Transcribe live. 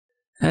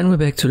And we're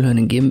back to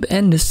learning Gimp,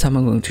 and this time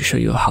I'm going to show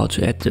you how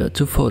to add dirt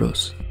to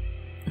photos.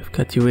 We've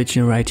got the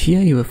original right here,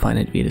 you will find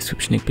it via the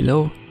description link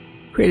below.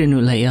 Create a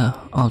new layer,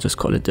 I'll just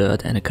call it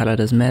dirt and the color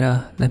doesn't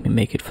matter. Let me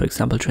make it for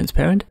example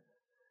transparent.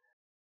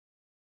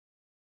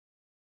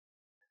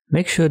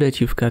 Make sure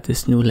that you've got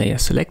this new layer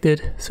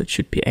selected, so it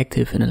should be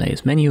active in the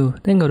layers menu,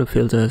 then go to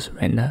filters,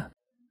 render,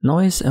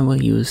 noise, and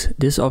we'll use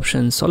this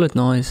option, solid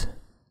noise.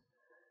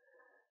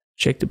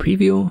 Check the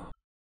preview.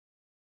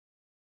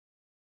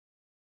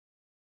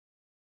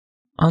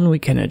 And we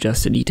can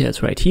adjust the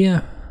details right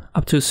here,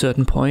 up to a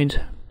certain point.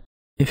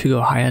 If you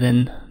go higher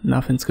then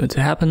nothing's going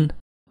to happen,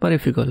 but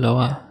if you go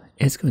lower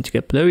it's going to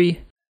get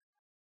blurry.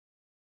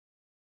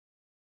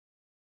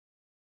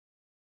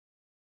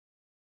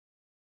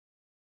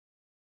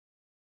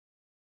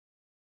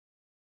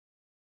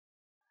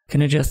 You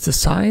can adjust the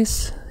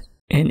size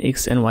in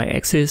X and Y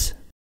axis.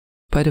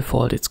 By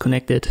default it's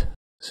connected,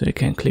 so you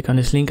can click on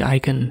this link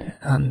icon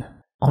and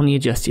only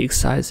adjust the X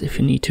size if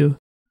you need to.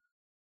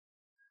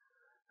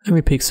 And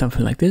we pick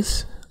something like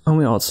this, and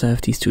we also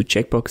have these two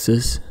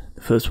checkboxes.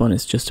 The first one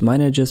is just a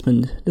minor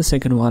adjustment, the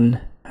second one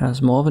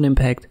has more of an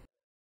impact.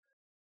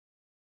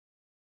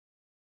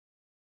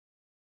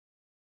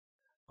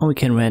 And we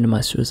can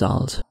randomize the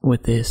result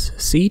with this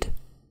seed.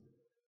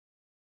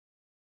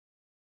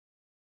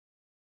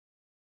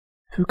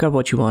 If you've got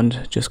what you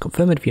want, just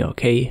confirm it via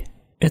OK.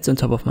 It's on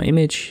top of my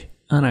image,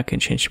 and I can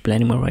change the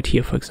blending mode right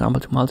here, for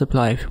example, to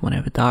multiply if you want to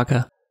have it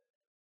darker.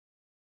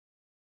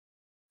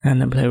 And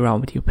then play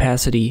around with the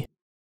opacity.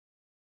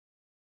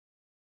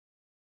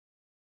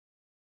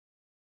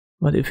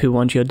 But if you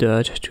want your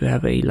dirt to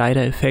have a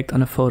lighter effect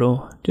on a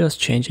photo, just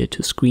change it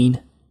to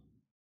screen.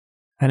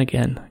 And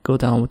again, go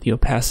down with the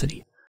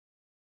opacity.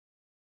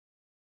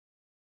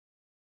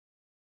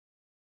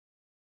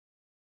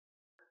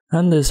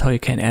 And this is how you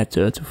can add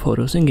dirt to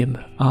photos in Gimp.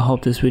 I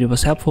hope this video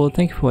was helpful,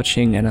 thank you for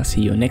watching and I'll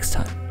see you next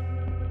time.